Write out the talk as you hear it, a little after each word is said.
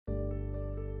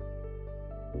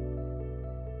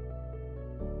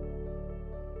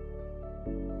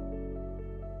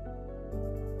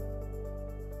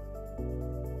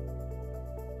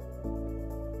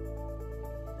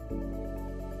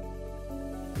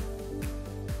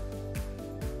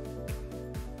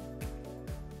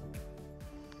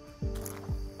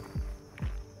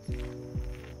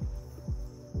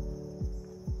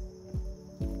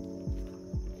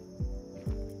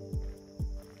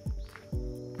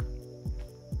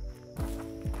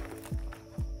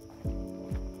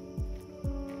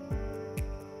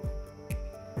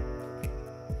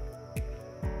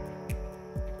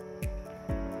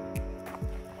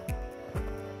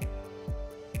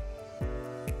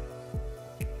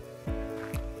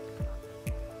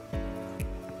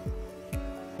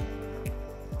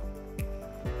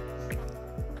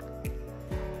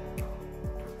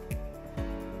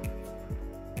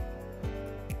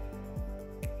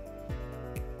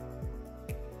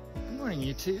Morning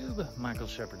YouTube, Michael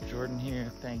Shepherd Jordan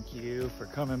here. Thank you for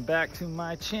coming back to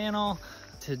my channel.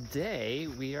 Today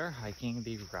we are hiking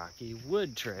the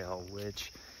Rockywood Trail,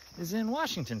 which is in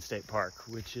Washington State Park,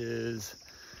 which is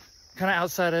kind of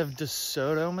outside of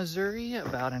DeSoto, Missouri,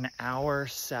 about an hour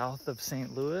south of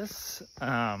St. Louis.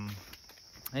 And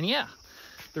yeah,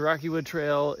 the Rockywood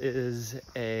Trail is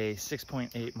a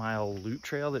 6.8 mile loop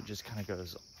trail that just kind of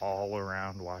goes all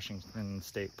around Washington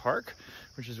State Park,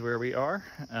 which is where we are.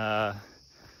 And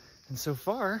so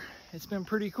far, it's been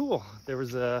pretty cool. There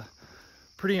was a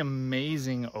pretty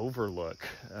amazing overlook,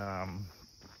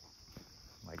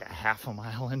 like a half a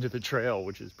mile into the trail,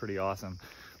 which is pretty awesome.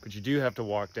 But you do have to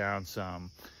walk down some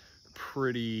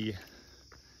pretty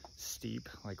steep,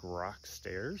 like rock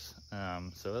stairs.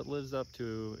 So it lives up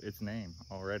to its name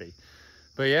already.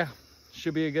 But yeah,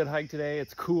 should be a good hike today.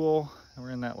 It's cool.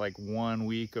 We're in that like 1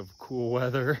 week of cool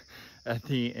weather at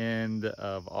the end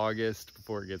of August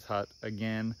before it gets hot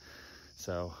again.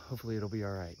 So hopefully it'll be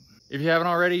all right. If you haven't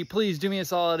already, please do me a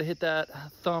solid, hit that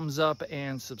thumbs up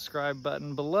and subscribe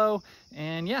button below.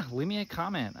 And yeah, leave me a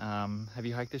comment. Have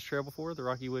you hiked this trail before, the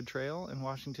Rockywood Trail in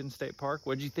Washington State Park?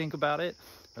 What'd you think about it?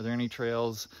 Are there any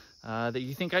trails that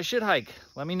you think I should hike?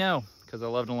 Let me know, because I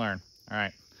love to learn. All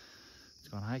right, let's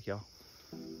go on a hike, y'all.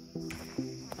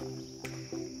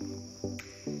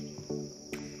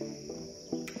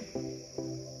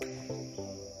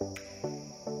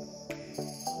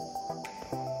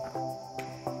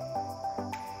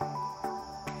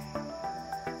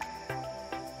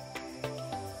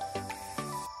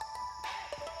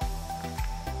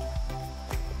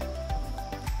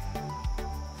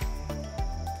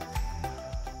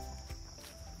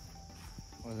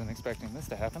 Wasn't expecting this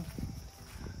to happen.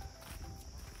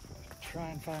 Try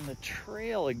and find the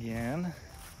trail again.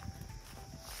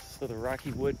 So the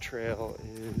Rockywood Trail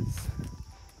is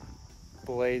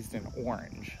blazed in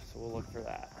orange, so we'll look for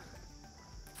that.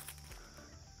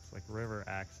 It's like river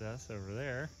access over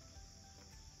there.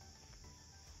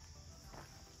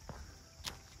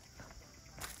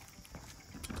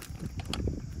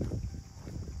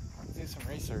 Let's do some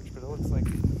research, but it looks like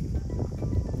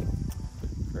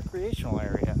recreational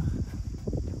area.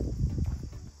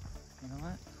 You know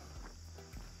what?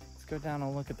 Let's go down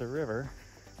and look at the river,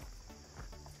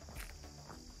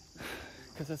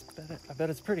 because I bet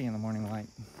it's pretty in the morning light.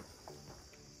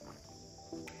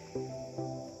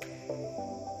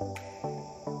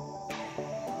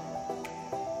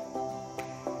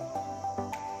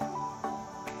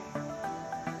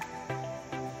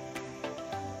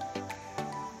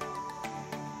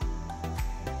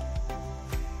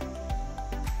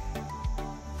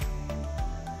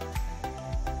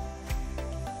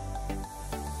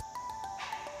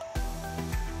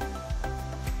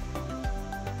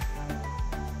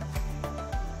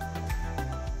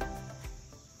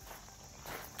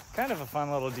 Kind of a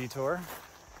fun little detour.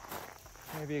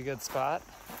 Maybe a good spot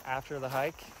after the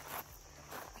hike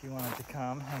if you wanted to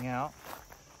come hang out,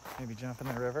 maybe jump in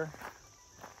the river,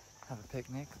 have a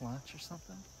picnic, lunch or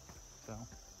something. So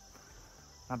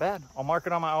not bad. I'll mark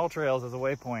it on my all trails as a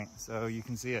waypoint so you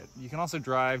can see it. You can also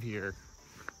drive here.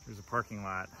 There's a parking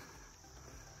lot,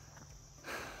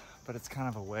 but it's kind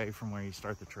of away from where you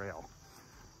start the trail.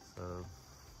 So,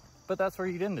 but that's where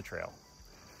you'd end the trail.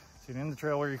 So you end the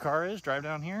trail where your car is, drive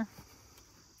down here,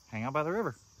 hang out by the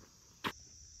river.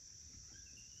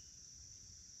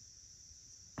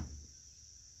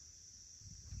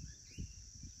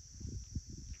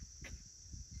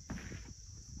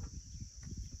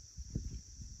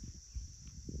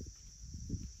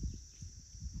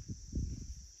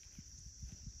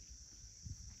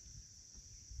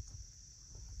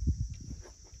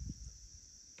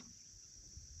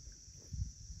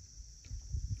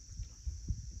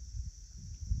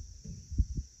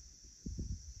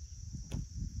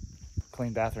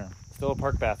 Clean bathroom. Still a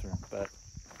park bathroom, but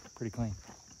pretty clean.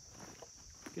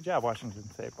 Good job, Washington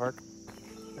State Park.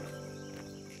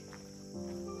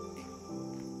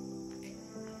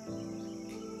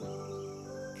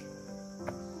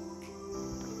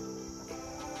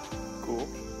 Cool.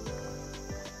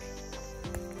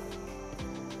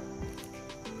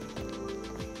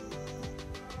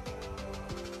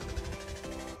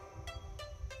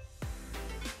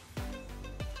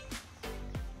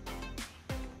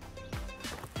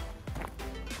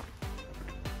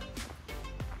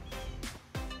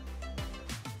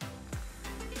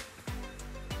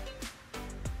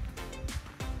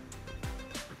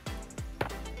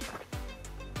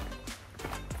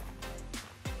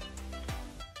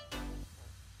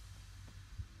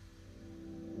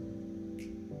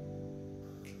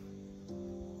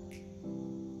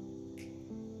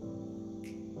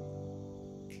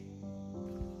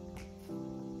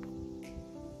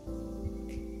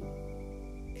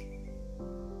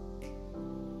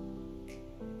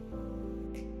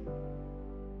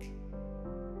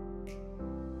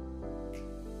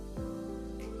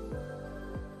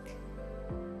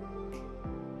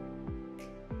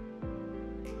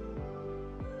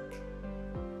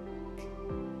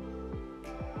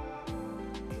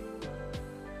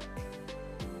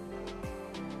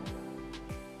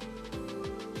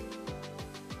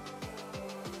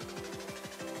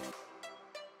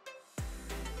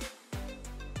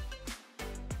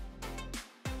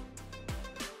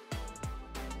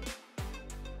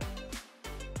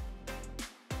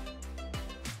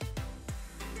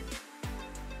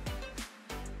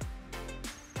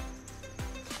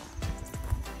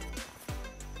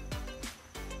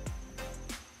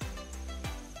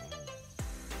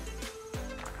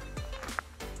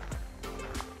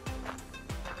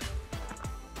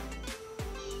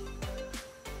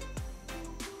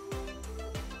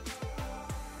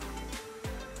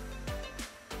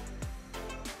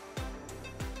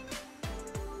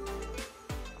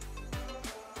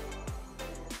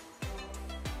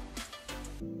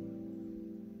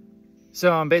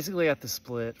 So I'm basically at the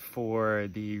split for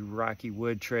the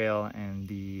Rockywood Trail and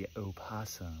the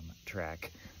Opossum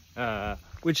Track,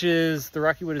 which is, the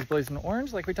Rockywood is blazed in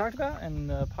orange like we talked about, and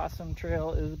the Opossum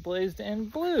Trail is blazed in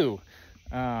blue,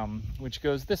 which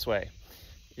goes this way.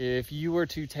 If you were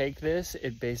to take this,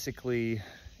 it basically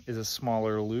is a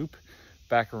smaller loop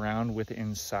back around with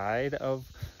inside of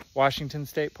Washington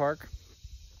State Park.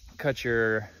 Cut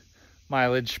your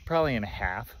mileage probably in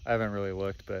half. I haven't really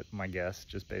looked, but my guess,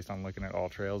 just based on looking at all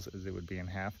trails, is it would be in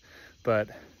half. But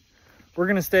we're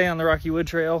gonna stay on the Rockywood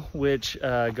Trail, which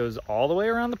goes all the way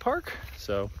around the park.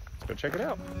 So let's go check it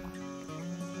out.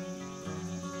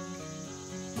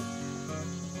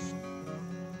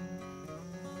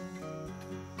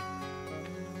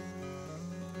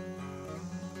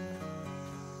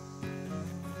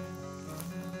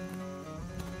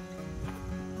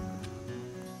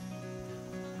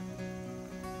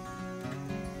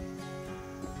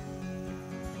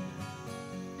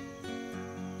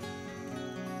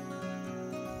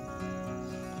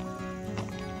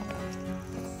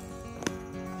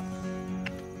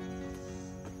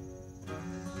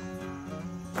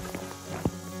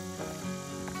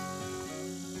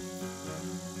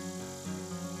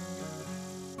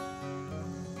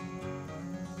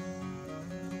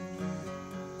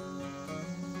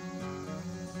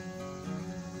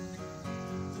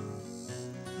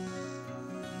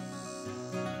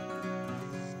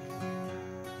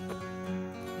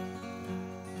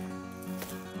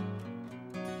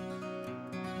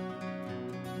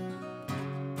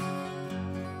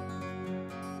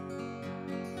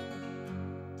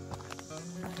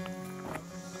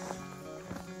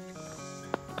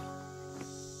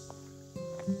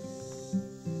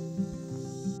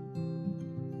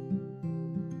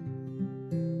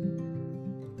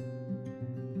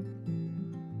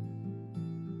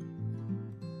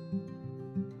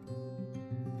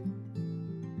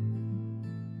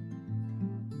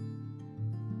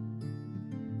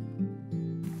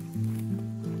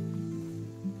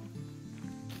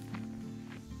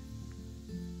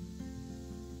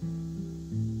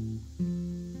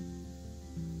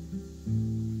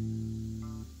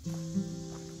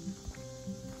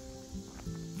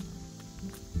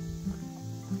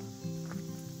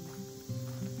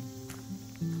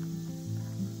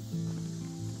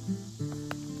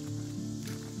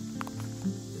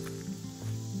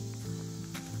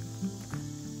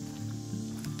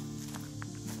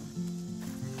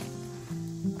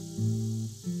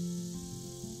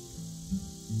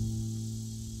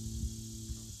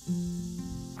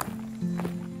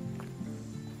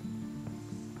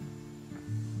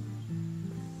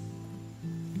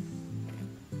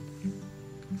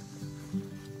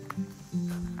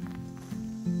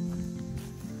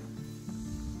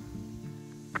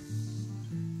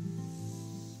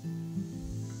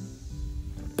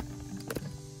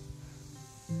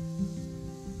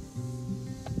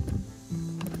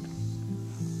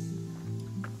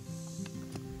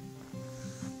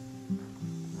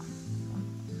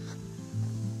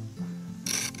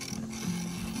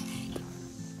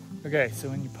 Okay, so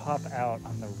when you pop out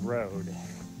on the road,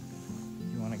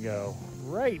 you want to go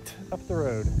right up the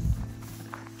road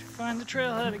to find the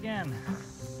trailhead again.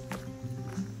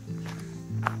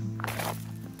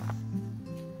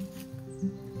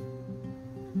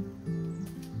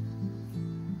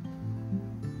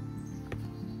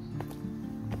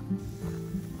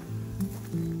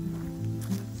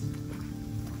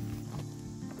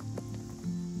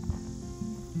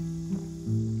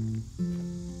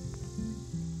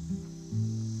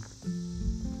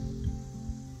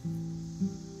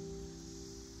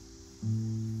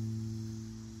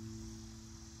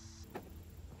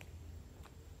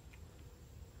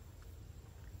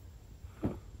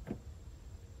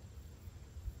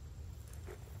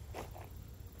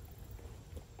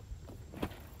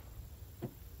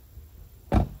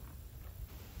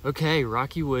 Okay,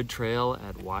 Rockywood Trail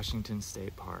at Washington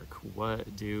State Park.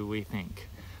 What do we think?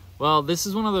 Well, this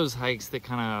is one of those hikes that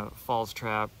kind of falls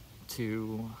trap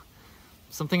to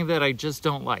something that I just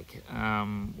don't like,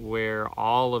 where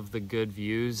all of the good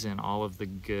views and all of the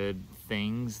good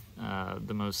things,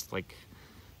 the most like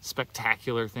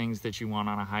spectacular things that you want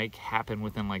on a hike happen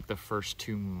within like the first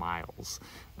 2 miles,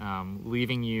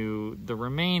 leaving you the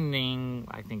remaining,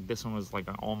 I think this one was like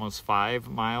almost 5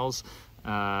 miles,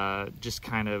 just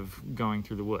kind of going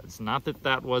through the woods. Not that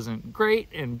that wasn't great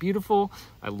and beautiful.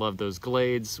 I love those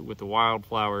glades with the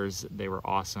wildflowers. They were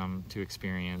awesome to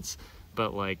experience.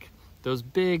 But like those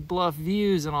big bluff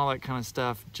views and all that kind of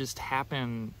stuff just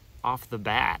happen off the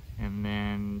bat, and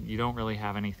then you don't really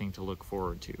have anything to look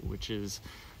forward to, which is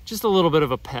just a little bit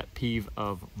of a pet peeve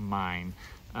of mine.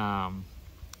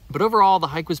 But overall, the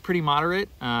hike was pretty moderate.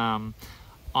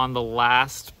 On the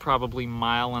last probably 1.5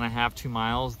 miles, 2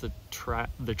 miles,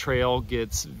 the trail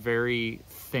gets very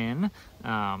thin.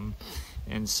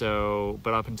 And so,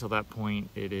 but up until that point,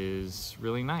 it is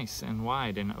really nice and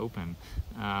wide and open.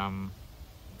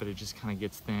 But it just kind of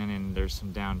gets thin, and there's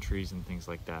some down trees and things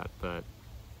like that. But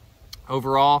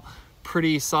overall,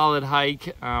 pretty solid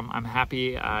hike. I'm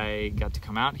happy I got to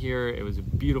come out here. It was a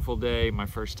beautiful day, my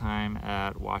first time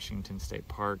at Washington State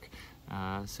Park.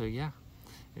 So yeah,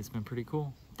 it's been pretty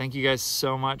cool. Thank you guys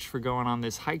so much for going on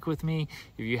this hike with me.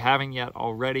 If you haven't yet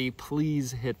already,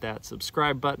 please hit that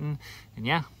subscribe button. And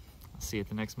yeah, I'll see you at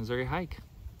the next Missouri hike.